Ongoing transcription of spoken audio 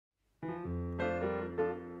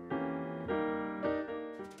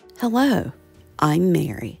Hello, I'm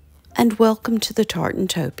Mary, and welcome to the Tartan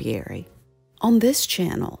Topiary. On this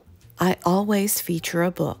channel, I always feature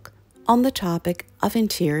a book on the topic of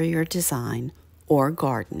interior design or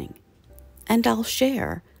gardening, and I'll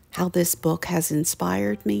share how this book has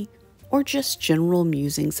inspired me or just general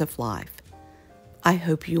musings of life. I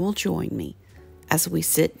hope you will join me as we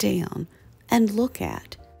sit down and look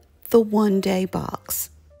at The One Day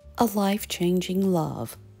Box, a life-changing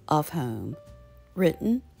love of home,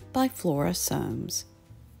 written by Flora Soames.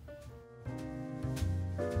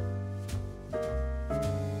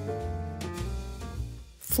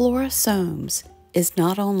 Flora Soames is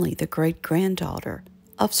not only the great-granddaughter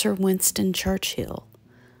of Sir Winston Churchill,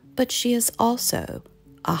 but she is also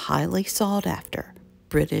a highly sought-after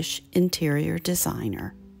British interior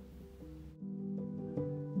designer.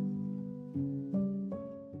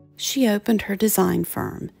 She opened her design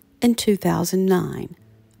firm in 2009,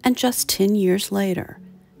 and just 10 years later,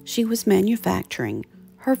 she was manufacturing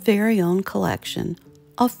her very own collection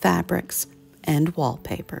of fabrics and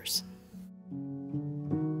wallpapers.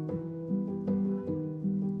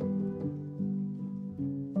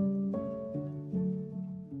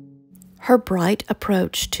 Her bright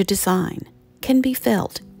approach to design can be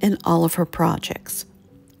felt in all of her projects.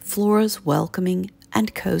 Flora's welcoming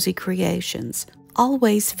and cozy creations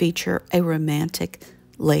always feature a romantic,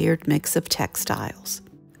 layered mix of textiles,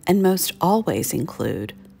 and most always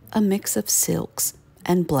include a mix of silks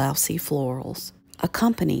and blousy florals,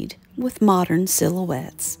 accompanied with modern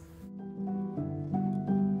silhouettes.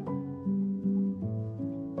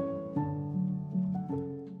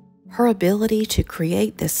 Her ability to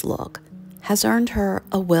create this look has earned her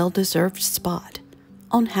a well-deserved spot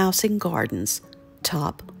on House & Garden's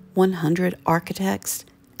Top 100 Architects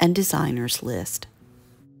and Designers list.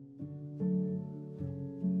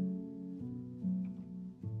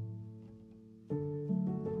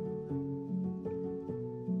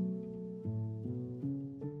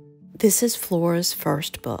 This is Flora's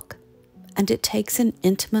first book, and it takes an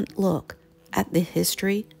intimate look at the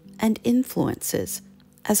history and influences,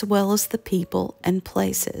 as well as the people and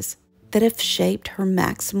places that have shaped her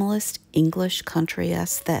maximalist English country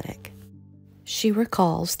aesthetic. She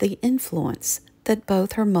recalls the influence that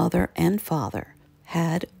both her mother and father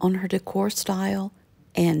had on her decor style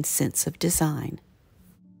and sense of design.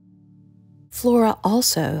 Flora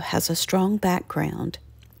also has a strong background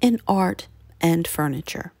in art and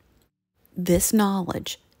furniture. This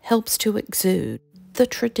knowledge helps to exude the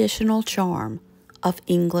traditional charm of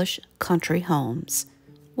English country homes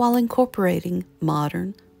while incorporating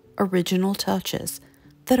modern, original touches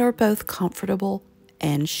that are both comfortable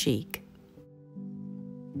and chic.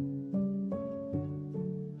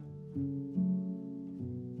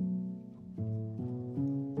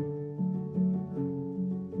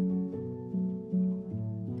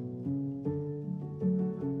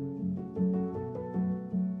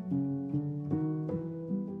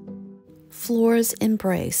 Flora's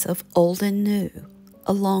embrace of old and new,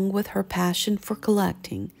 along with her passion for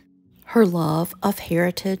collecting, her love of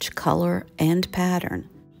heritage, color, and pattern,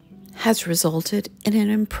 has resulted in an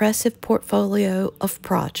impressive portfolio of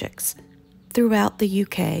projects throughout the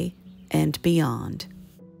UK and beyond.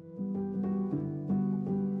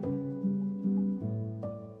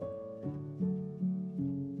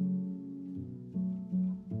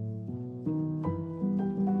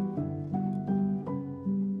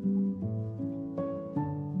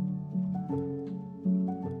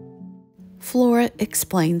 Flora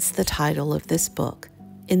explains the title of this book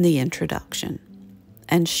in the introduction,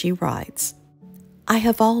 and she writes, "I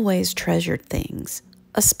have always treasured things,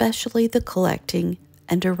 especially the collecting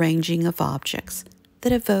and arranging of objects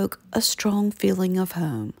that evoke a strong feeling of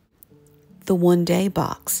home. The One Day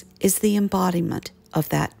Box is the embodiment of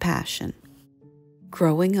that passion.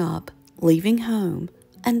 Growing up, leaving home,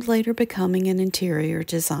 and later becoming an interior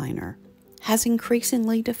designer has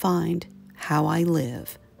increasingly defined how I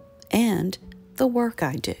live and the work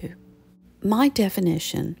I do. My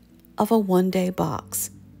definition of a one-day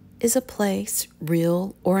box is a place,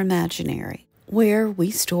 real or imaginary, where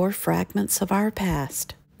we store fragments of our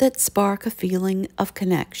past that spark a feeling of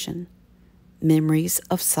connection, memories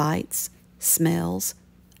of sights, smells,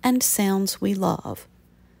 and sounds we love,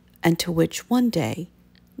 and to which one day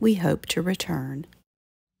we hope to return.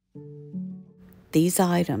 These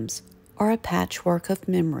items are a patchwork of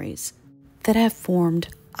memories that have formed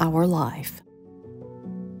our life."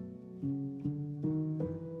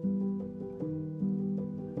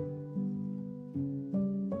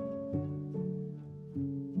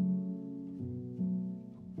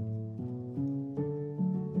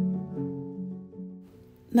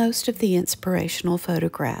 Most of the inspirational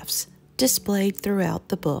photographs displayed throughout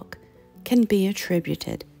the book can be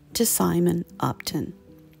attributed to Simon Upton.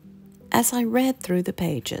 As I read through the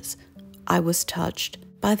pages, I was touched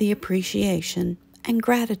by the appreciation and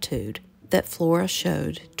gratitude that Flora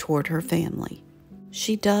showed toward her family.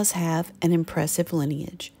 She does have an impressive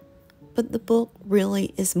lineage, but the book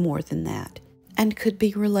really is more than that and could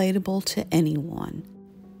be relatable to anyone.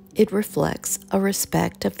 It reflects a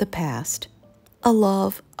respect of the past, a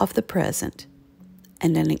love of the present,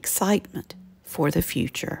 and an excitement for the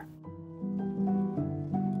future.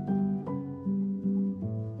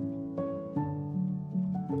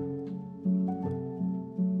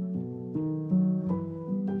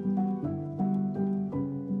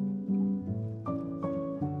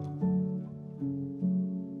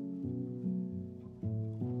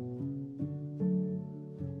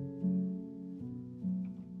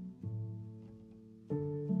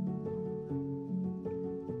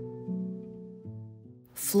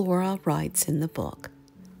 Flora writes in the book,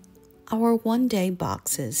 "Our one-day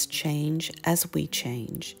boxes change as we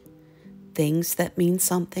change. Things that mean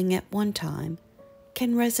something at one time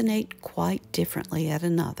can resonate quite differently at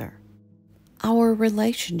another. Our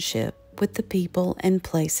relationship with the people and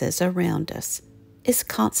places around us is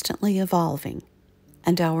constantly evolving,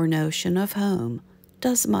 and our notion of home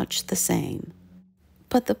does much the same.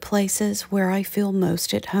 But the places where I feel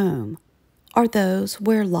most at home are those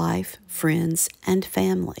where life, friends, and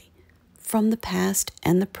family, from the past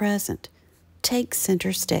and the present, take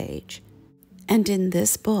center stage. And in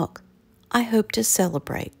this book, I hope to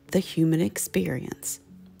celebrate the human experience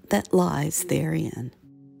that lies therein."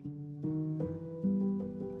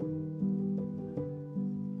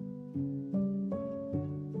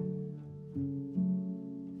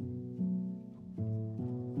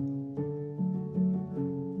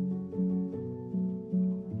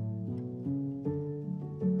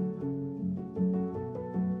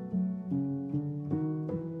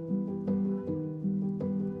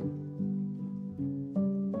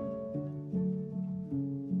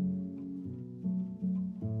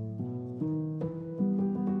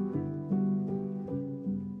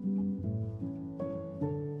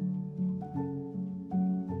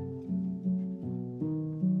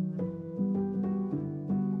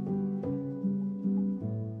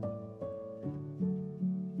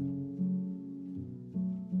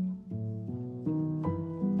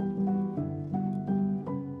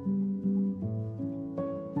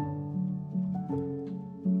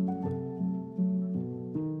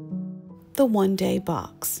 The One-Day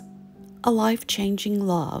Box, A Life-Changing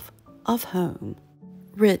Love of Home,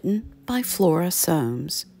 written by Flora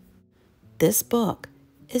Soames. This book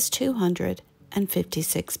is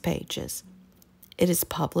 256 pages. It is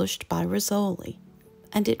published by Rizzoli,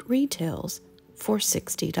 and it retails for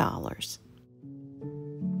 $60.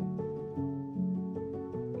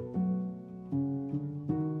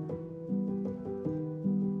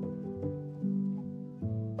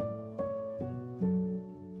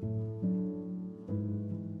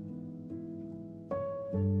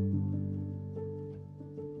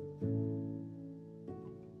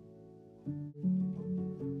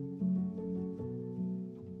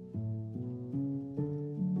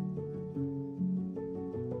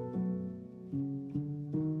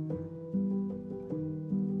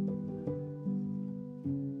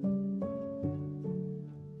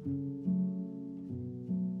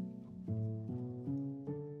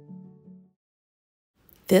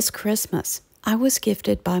 This Christmas, I was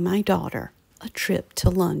gifted by my daughter a trip to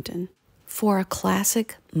London for a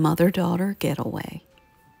classic mother-daughter getaway.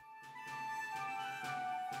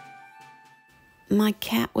 My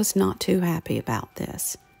cat was not too happy about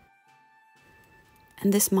this,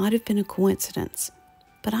 and this might have been a coincidence,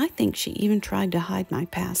 but I think she even tried to hide my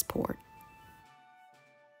passport.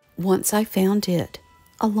 Once I found it,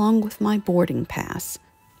 along with my boarding pass,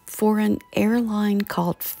 for an airline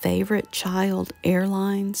called Favorite Child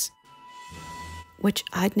Airlines, which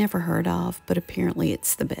I'd never heard of, but apparently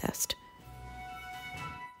it's the best.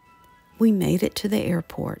 We made it to the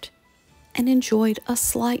airport and enjoyed a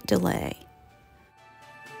slight delay,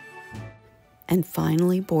 and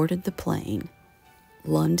finally boarded the plane.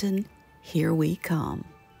 London, here we come.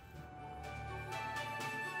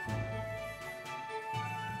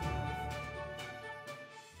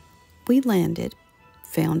 We landed,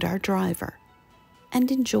 found our driver,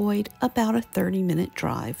 and enjoyed about a 30-minute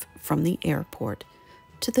drive from the airport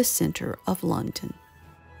to the center of London.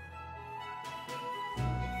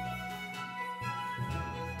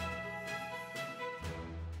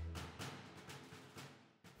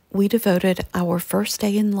 We devoted our first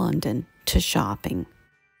day in London to shopping.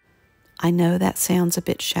 I know that sounds a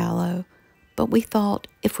bit shallow, but we thought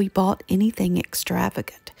if we bought anything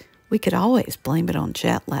extravagant, We could always blame it on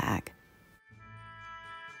jet lag.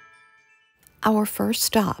 Our first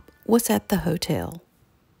stop was at the hotel,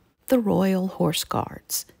 the Royal Horse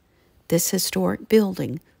Guards. This historic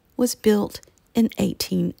building was built in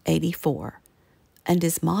 1884 and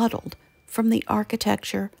is modeled from the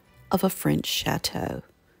architecture of a French chateau.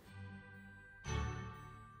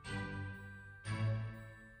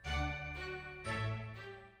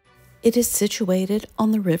 It is situated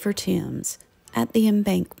on the River Thames at the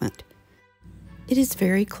embankment. It is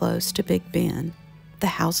very close to Big Ben, the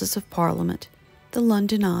Houses of Parliament, the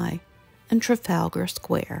London Eye, and Trafalgar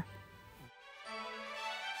Square.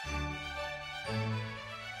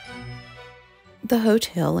 The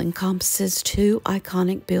hotel encompasses two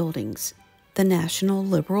iconic buildings, the National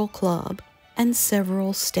Liberal Club and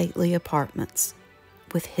several stately apartments,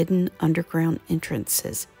 with hidden underground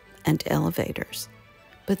entrances and elevators.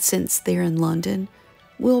 But since they're in London,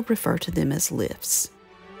 we'll refer to them as lifts.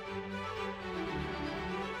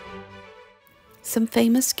 Some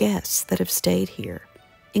famous guests that have stayed here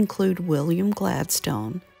include William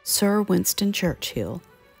Gladstone, Sir Winston Churchill,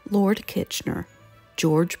 Lord Kitchener,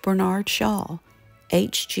 George Bernard Shaw,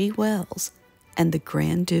 H.G. Wells, and the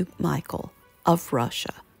Grand Duke Michael of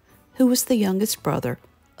Russia, who was the youngest brother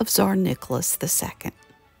of Tsar Nicholas II.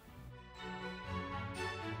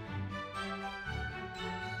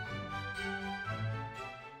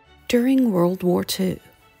 During World War II,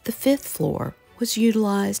 the 5th floor was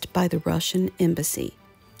utilized by the Russian Embassy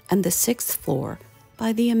and the 6th floor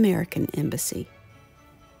by the American Embassy.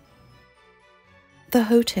 The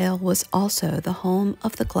hotel was also the home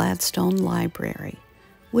of the Gladstone Library,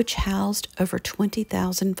 which housed over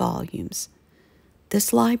 20,000 volumes.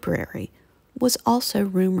 This library was also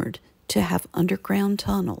rumored to have underground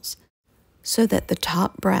tunnels so that the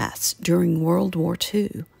top brass during World War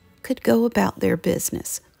II could go about their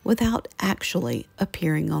business without actually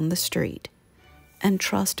appearing on the street. And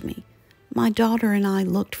trust me, my daughter and I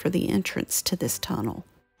looked for the entrance to this tunnel,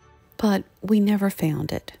 but we never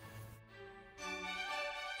found it.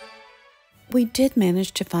 We did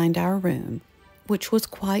manage to find our room, which was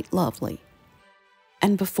quite lovely.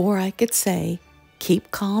 And before I could say, keep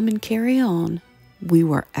calm and carry on, we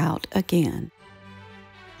were out again.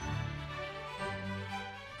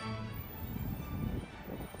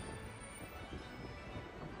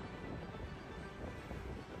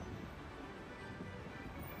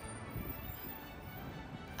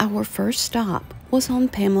 Our first stop was on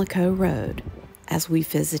Pamlico Road, as we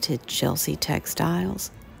visited Chelsea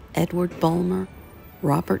Textiles, Edward Bulmer,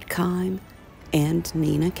 Robert Keim, and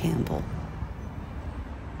Nina Campbell.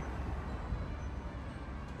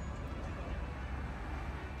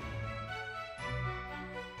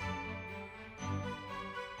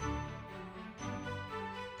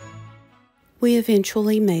 We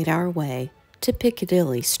eventually made our way to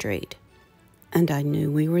Piccadilly Street, and I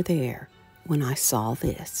knew we were there when I saw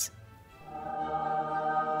this.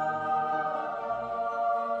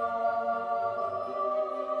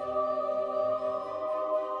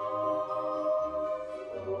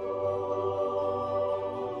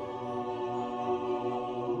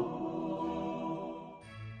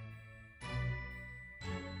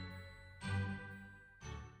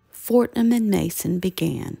 Fortnum and Mason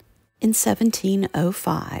began in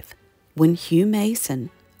 1705 when Hugh Mason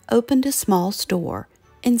opened a small store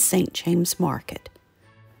in St. James Market.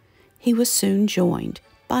 He was soon joined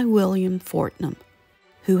by William Fortnum,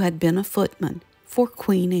 who had been a footman for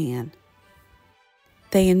Queen Anne.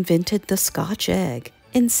 They invented the Scotch egg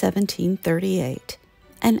in 1738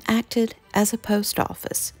 and acted as a post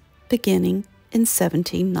office beginning in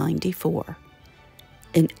 1794.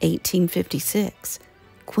 In 1856,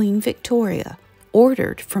 Queen Victoria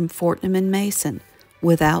ordered from Fortnum and Mason,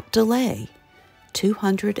 without delay,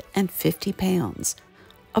 250 pounds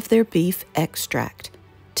of their beef extract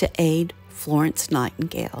to aid Florence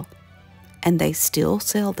Nightingale, and they still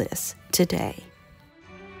sell this today.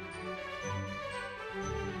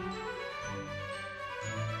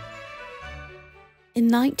 In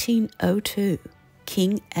 1902,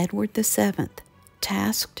 King Edward VII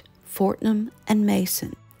tasked Fortnum and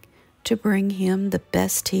Mason to bring him the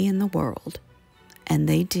best tea in the world, and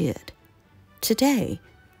they did. Today,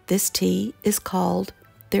 this tea is called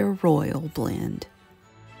their Royal Blend.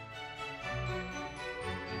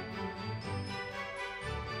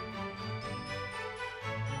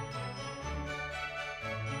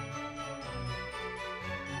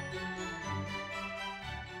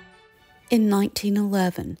 In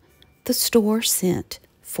 1911, the store sent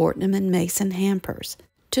Fortnum and Mason hampers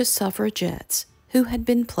to suffragettes who had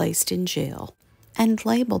been placed in jail and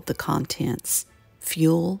labeled the contents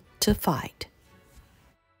 "Fuel to Fight."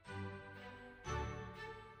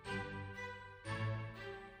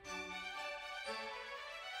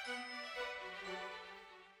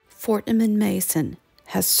 Fortnum & Mason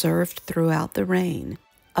has served throughout the reign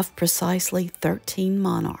of precisely 13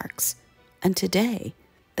 monarchs, and today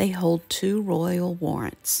they hold 2 royal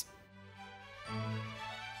warrants.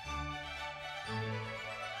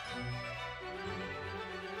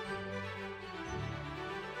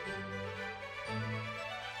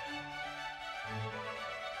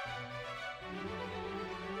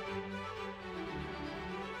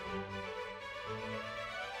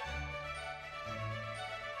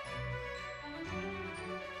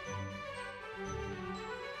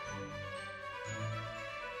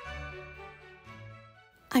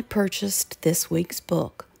 I purchased this week's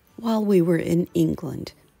book while we were in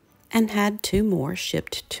England and had 2 more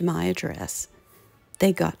shipped to my address.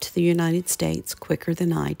 They got to the United States quicker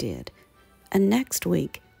than I did, and next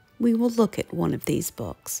week we will look at one of these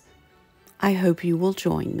books. I hope you will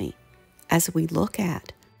join me as we look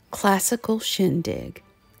at Classical Shindig,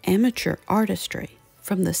 Amateur Artistry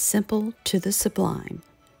from the Simple to the Sublime,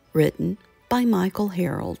 written by Michael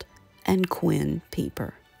Harold and Quinn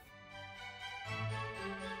Pieper.